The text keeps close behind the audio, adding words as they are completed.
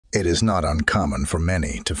It is not uncommon for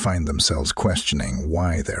many to find themselves questioning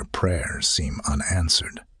why their prayers seem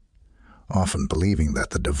unanswered, often believing that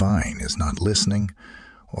the divine is not listening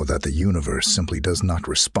or that the universe simply does not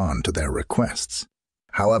respond to their requests.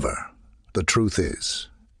 However, the truth is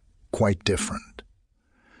quite different.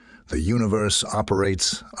 The universe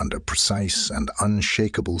operates under precise and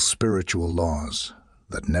unshakable spiritual laws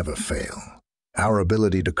that never fail. Our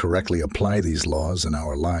ability to correctly apply these laws in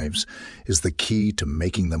our lives is the key to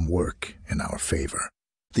making them work in our favor.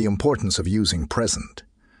 The importance of using present,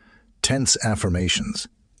 tense affirmations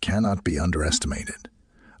cannot be underestimated.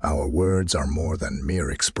 Our words are more than mere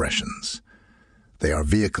expressions. They are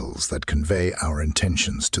vehicles that convey our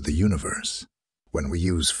intentions to the universe. When we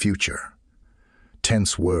use future,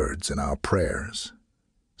 tense words in our prayers,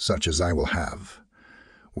 such as "I will have,"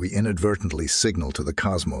 we inadvertently signal to the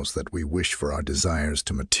cosmos that we wish for our desires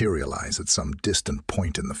to materialize at some distant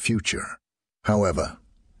point in the future. However,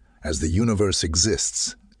 as the universe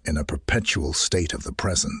exists in a perpetual state of the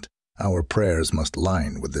present, our prayers must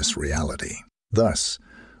line with this reality. Thus,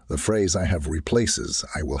 the phrase "I have" replaces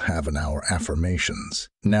 "I will have" in our affirmations,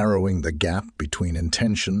 narrowing the gap between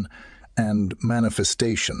intention and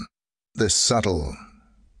manifestation. This subtle,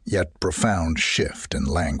 yet profound shift in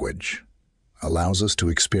language allows us to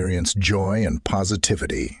experience joy and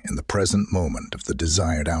positivity in the present moment of the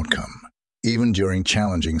desired outcome, even during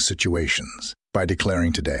challenging situations. By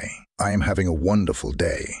declaring today, "I am having a wonderful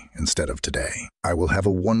day," instead of "today, I will have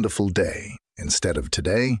a wonderful day," instead of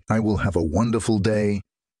 "today, I will have a wonderful day,"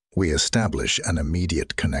 we establish an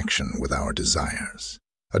immediate connection with our desires.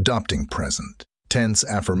 Adopting present, tense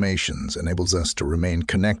affirmations enables us to remain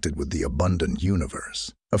connected with the abundant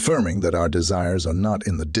universe, affirming that our desires are not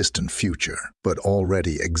in the distant future, but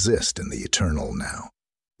already exist in the eternal now.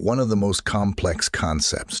 One of the most complex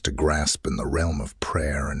concepts to grasp in the realm of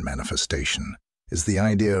prayer and manifestation is the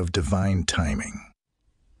idea of divine timing.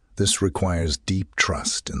 This requires deep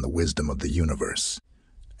trust in the wisdom of the universe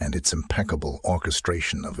and its impeccable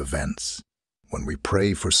orchestration of events. When we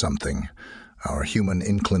pray for something, our human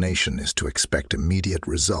inclination is to expect immediate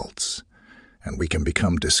results, and we can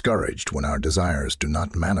become discouraged when our desires do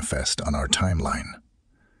not manifest on our timeline.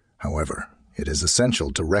 However, it is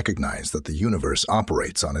essential to recognize that the universe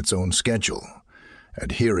operates on its own schedule,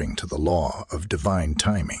 adhering to the law of divine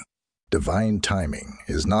timing. Divine timing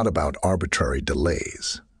is not about arbitrary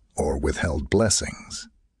delays or withheld blessings.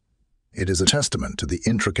 It is a testament to the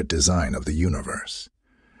intricate design of the universe.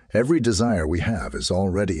 Every desire we have is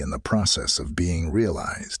already in the process of being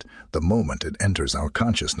realized the moment it enters our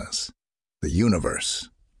consciousness. The universe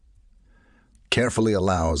carefully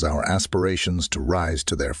allows our aspirations to rise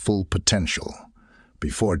to their full potential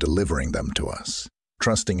before delivering them to us.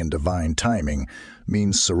 Trusting in divine timing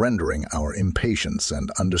means surrendering our impatience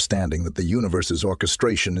and understanding that the universe's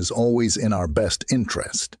orchestration is always in our best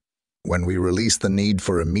interest. When we release the need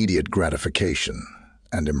for immediate gratification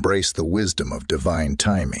and embrace the wisdom of divine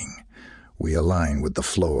timing, we align with the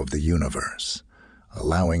flow of the universe,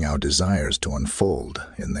 allowing our desires to unfold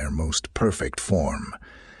in their most perfect form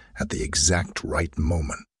at the exact right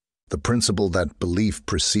moment. The principle that belief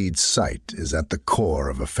precedes sight is at the core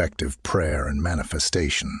of effective prayer and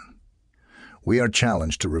manifestation. We are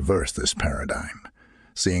challenged to reverse this paradigm,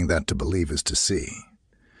 seeing that to believe is to see.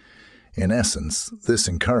 In essence, this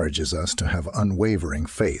encourages us to have unwavering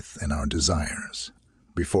faith in our desires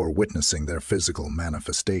before witnessing their physical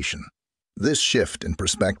manifestation. This shift in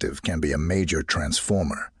perspective can be a major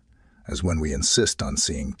transformer, as when we insist on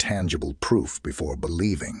seeing tangible proof before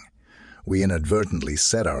believing, we inadvertently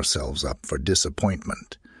set ourselves up for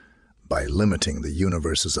disappointment by limiting the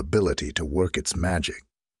universe's ability to work its magic.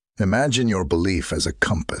 Imagine your belief as a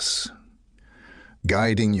compass,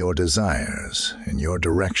 guiding your desires in your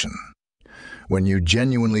direction. When you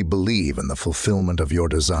genuinely believe in the fulfillment of your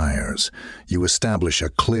desires, you establish a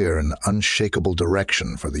clear and unshakable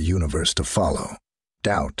direction for the universe to follow.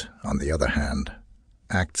 Doubt, on the other hand,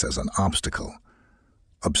 acts as an obstacle,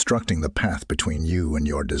 obstructing the path between you and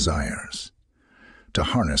your desires. To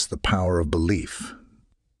harness the power of belief,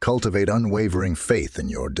 cultivate unwavering faith in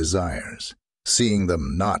your desires, seeing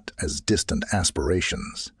them not as distant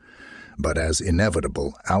aspirations, but as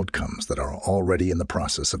inevitable outcomes that are already in the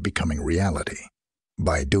process of becoming reality.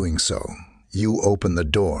 By doing so, you open the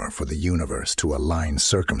door for the universe to align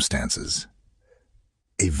circumstances,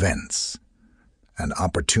 events, and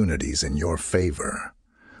opportunities in your favor,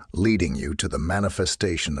 leading you to the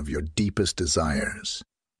manifestation of your deepest desires.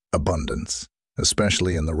 Abundance,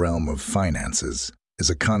 especially in the realm of finances, is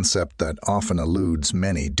a concept that often eludes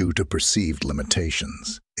many due to perceived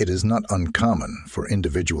limitations. It is not uncommon for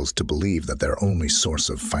individuals to believe that their only source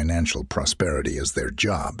of financial prosperity is their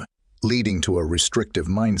job, leading to a restrictive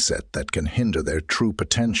mindset that can hinder their true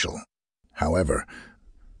potential. However,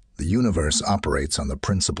 the universe operates on the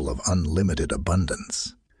principle of unlimited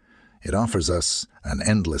abundance. It offers us an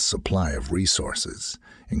endless supply of resources,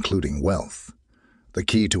 including wealth. The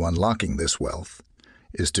key to unlocking this wealth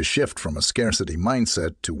is to shift from a scarcity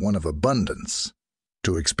mindset to one of abundance.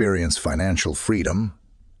 To experience financial freedom,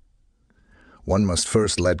 one must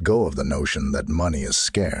first let go of the notion that money is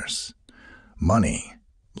scarce. Money,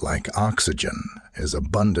 like oxygen, is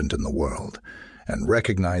abundant in the world, and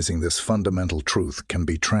recognizing this fundamental truth can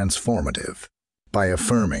be transformative. By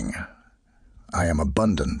affirming, "I am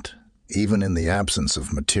abundant," even in the absence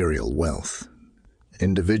of material wealth,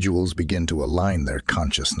 individuals begin to align their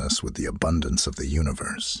consciousness with the abundance of the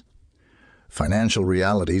universe. Financial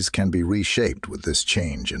realities can be reshaped with this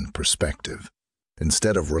change in perspective.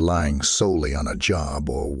 Instead of relying solely on a job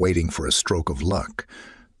or waiting for a stroke of luck,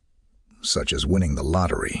 such as winning the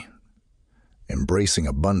lottery, embracing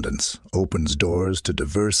abundance opens doors to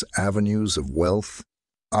diverse avenues of wealth,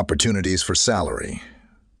 opportunities for salary.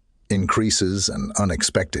 Increases and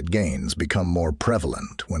unexpected gains become more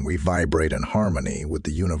prevalent when we vibrate in harmony with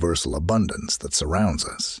the universal abundance that surrounds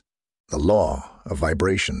us. The law of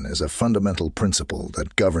vibration is a fundamental principle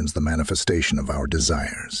that governs the manifestation of our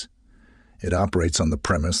desires. It operates on the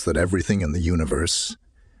premise that everything in the universe,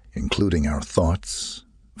 including our thoughts,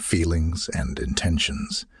 feelings, and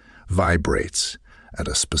intentions, vibrates at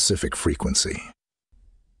a specific frequency.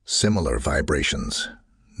 Similar vibrations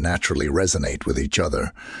naturally resonate with each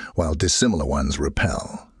other, while dissimilar ones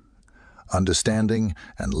repel. Understanding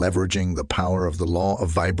and leveraging the power of the law of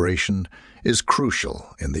vibration is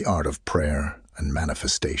crucial in the art of prayer and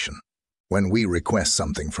manifestation. When we request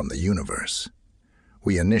something from the universe,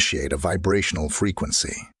 we initiate a vibrational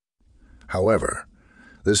frequency. However,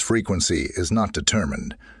 this frequency is not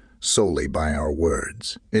determined solely by our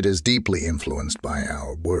words. It is deeply influenced by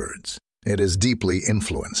our words. It is deeply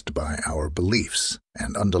influenced by our beliefs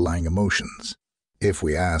and underlying emotions. If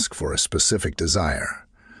we ask for a specific desire,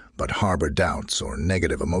 but harbor doubts or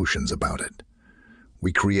negative emotions about it,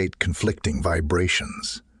 we create conflicting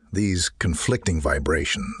vibrations. These conflicting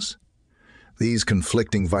vibrations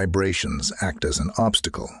act as an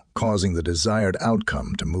obstacle, causing the desired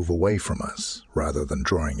outcome to move away from us rather than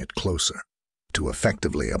drawing it closer. To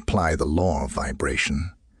effectively apply the law of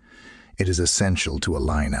vibration, it is essential to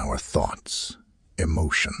align our thoughts,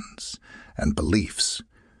 emotions, and beliefs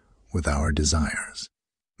with our desires.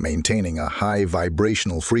 Maintaining a high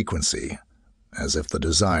vibrational frequency, as if the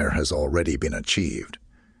desire has already been achieved,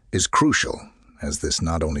 is crucial, as this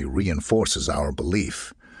not only reinforces our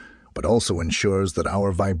belief, but also ensures that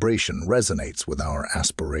our vibration resonates with our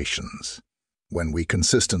aspirations. When we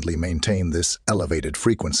consistently maintain this elevated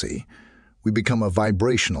frequency, we become a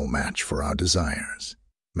vibrational match for our desires,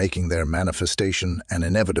 making their manifestation an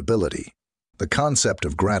inevitability. The concept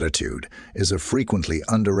of gratitude is a frequently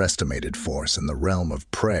underestimated force in the realm of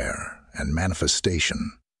prayer and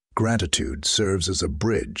manifestation. Gratitude serves as a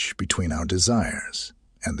bridge between our desires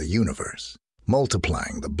and the universe,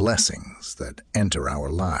 multiplying the blessings that enter our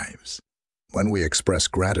lives. When we express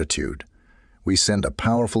gratitude, we send a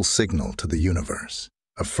powerful signal to the universe,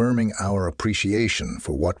 affirming our appreciation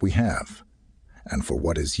for what we have and for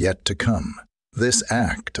what is yet to come. This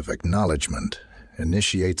act of acknowledgement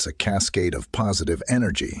initiates a cascade of positive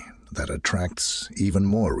energy that attracts even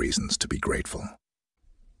more reasons to be grateful.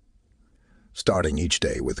 Starting each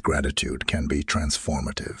day with gratitude can be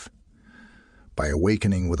transformative. By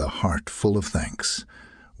awakening with a heart full of thanks,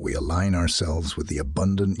 we align ourselves with the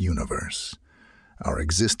abundant universe. Our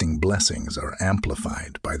existing blessings are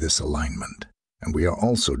amplified by this alignment, and we are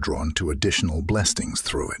also drawn to additional blessings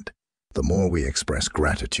through it. The more we express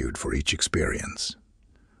gratitude for each experience,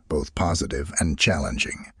 both positive and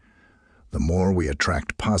challenging, the more we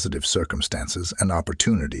attract positive circumstances and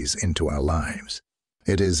opportunities into our lives.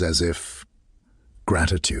 It is as if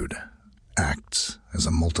gratitude acts as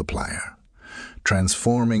a multiplier,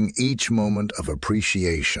 transforming each moment of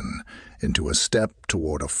appreciation into a step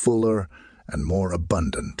toward a fuller and more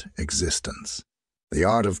abundant existence. The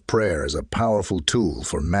art of prayer is a powerful tool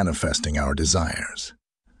for manifesting our desires.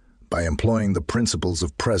 By employing the principles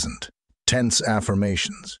of present, tense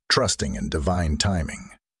affirmations, trusting in divine timing,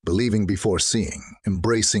 believing before seeing,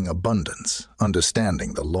 embracing abundance,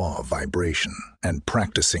 understanding the law of vibration, and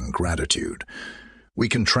practicing gratitude, we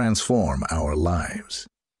can transform our lives.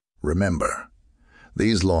 Remember,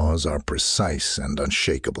 these laws are precise and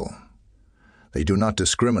unshakable. They do not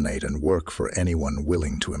discriminate and work for anyone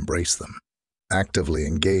willing to embrace them. Actively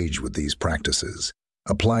engage with these practices,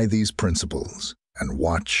 Apply these principles and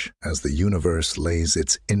watch as the universe lays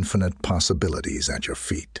its infinite possibilities at your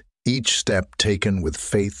feet. Each step taken with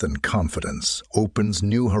faith and confidence opens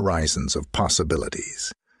new horizons of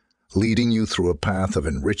possibilities, leading you through a path of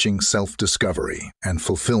enriching self-discovery and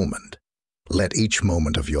fulfillment. Let each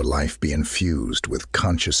moment of your life be infused with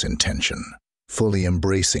conscious intention, fully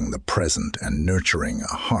embracing the present and nurturing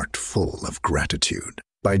a heart full of gratitude.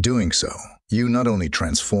 By doing so, you not only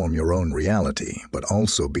transform your own reality, but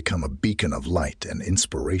also become a beacon of light and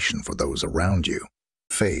inspiration for those around you.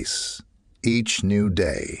 Face each new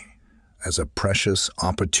day as a precious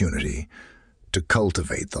opportunity to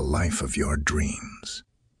cultivate the life of your dreams,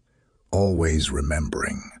 always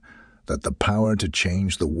remembering that the power to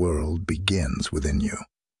change the world begins within you.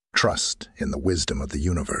 Trust in the wisdom of the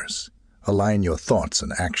universe. Align your thoughts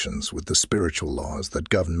and actions with the spiritual laws that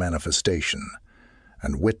govern manifestation,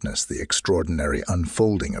 and witness the extraordinary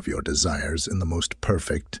unfolding of your desires in the most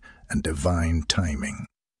perfect and divine timing.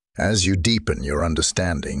 As you deepen your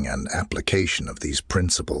understanding and application of these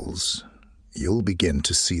principles, you'll begin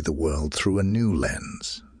to see the world through a new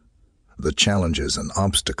lens. The challenges and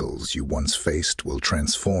obstacles you once faced will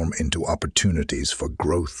transform into opportunities for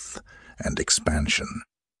growth and expansion.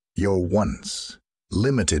 Your once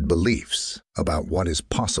limited beliefs about what is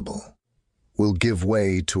possible will give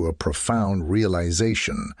way to a profound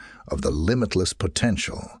realization of the limitless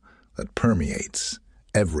potential that permeates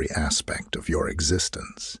every aspect of your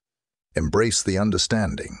existence. Embrace the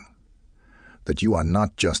understanding that you are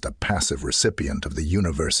not just a passive recipient of the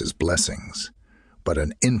universe's blessings, but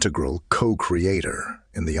an integral co-creator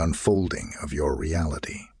in the unfolding of your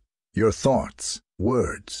reality. Your thoughts,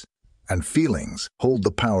 words, and feelings hold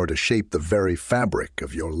the power to shape the very fabric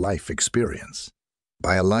of your life experience.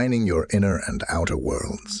 By aligning your inner and outer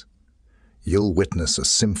worlds, you'll witness a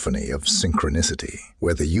symphony of synchronicity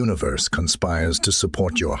where the universe conspires to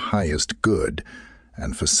support your highest good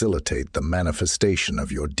and facilitate the manifestation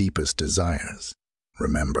of your deepest desires.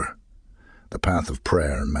 Remember, the path of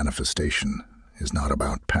prayer and manifestation is not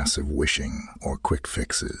about passive wishing or quick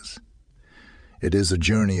fixes. It is a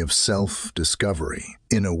journey of self-discovery,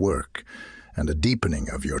 inner work, and a deepening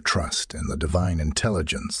of your trust in the divine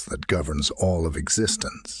intelligence that governs all of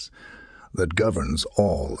existence.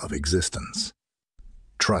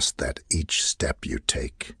 Trust that each step you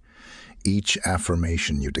take, each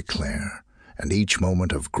affirmation you declare, and each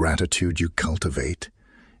moment of gratitude you cultivate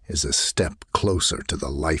is a step closer to the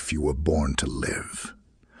life you were born to live.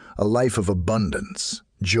 A life of abundance,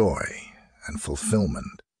 joy, and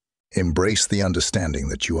fulfillment. Embrace the understanding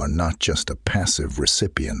that you are not just a passive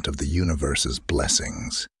recipient of the universe's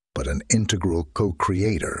blessings, but an integral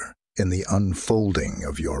co-creator in the unfolding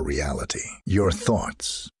of your reality. Your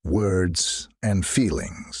thoughts, words, and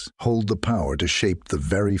feelings hold the power to shape the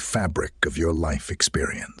very fabric of your life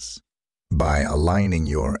experience. By aligning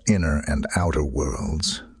your inner and outer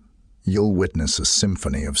worlds, you'll witness a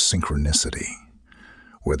symphony of synchronicity,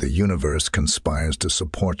 where the universe conspires to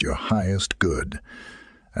support your highest good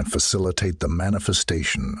and facilitate the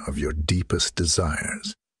manifestation of your deepest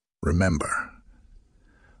desires. Remember,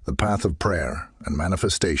 the path of prayer and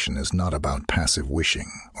manifestation is not about passive wishing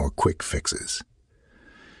or quick fixes.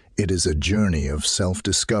 It is a journey of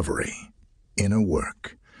self-discovery, inner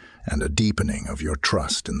work, and a deepening of your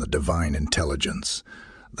trust in the divine intelligence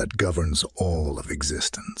that governs all of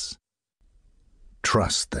existence.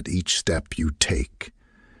 Trust that each step you take,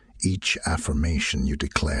 each affirmation you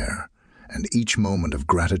declare, and each moment of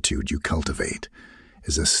gratitude you cultivate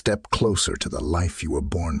is a step closer to the life you were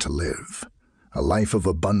born to live, a life of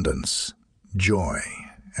abundance, joy,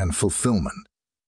 and fulfillment.